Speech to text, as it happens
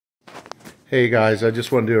Hey guys, I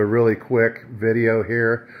just want to do a really quick video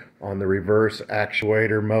here on the reverse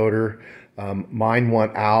actuator motor. Mine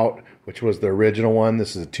went out, which was the original one.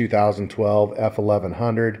 This is a 2012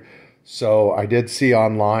 F1100. So I did see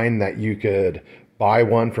online that you could buy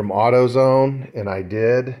one from AutoZone, and I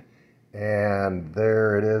did. And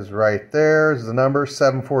there it is right there is the number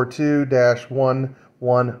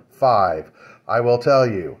 742-115. I will tell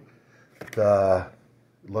you,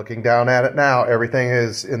 looking down at it now, everything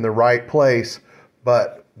is in the right place,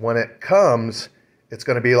 but when it comes, it's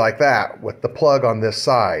going to be like that with the plug on this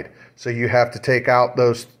side. So you have to take out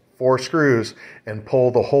those 4 screws and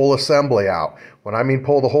pull the whole assembly out. When I mean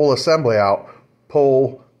pull the whole assembly out,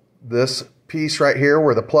 pull this piece right here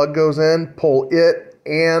where the plug goes in, pull it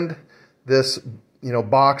and this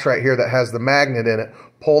box right here that has the magnet in it,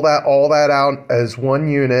 pull all that out as one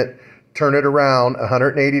unit, turn it around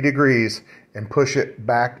 180 degrees and push it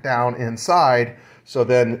back down inside, so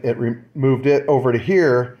then it moved it over to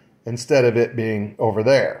here instead of it being over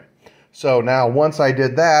there. So now once I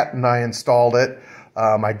did that and I installed it,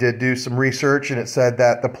 I did do some research and it said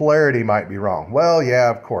that the polarity might be wrong. Well, yeah,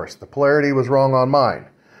 of course, the polarity was wrong on mine.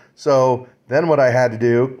 So then what I had to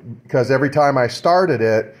do, because every time I started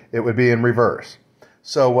it, it would be in reverse.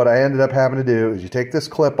 So what I ended up having to do is you take this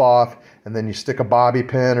clip off and then you stick a bobby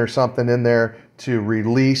pin or something in there to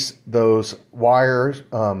release those wires,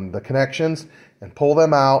 the connections, and pull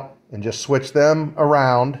them out and just switch them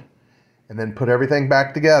around and then put everything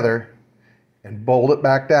back together and bolt it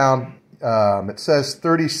back down. It says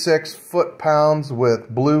 36 foot-pounds with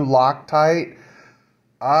blue Loctite.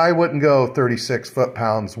 I wouldn't go 36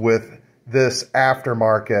 foot-pounds with this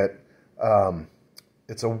aftermarket.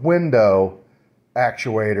 It's a window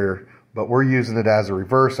actuator, but we're using it as a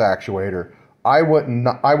reverse actuator. I would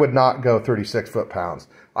not go 36 foot-pounds.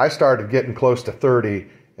 I started getting close to 30,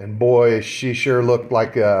 and boy, she sure looked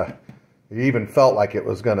like it even felt like it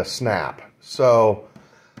was going to snap. So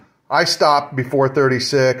I stopped before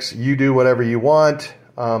 36. You do whatever you want.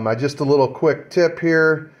 Just a little quick tip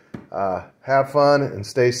here. Have fun and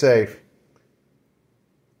stay safe.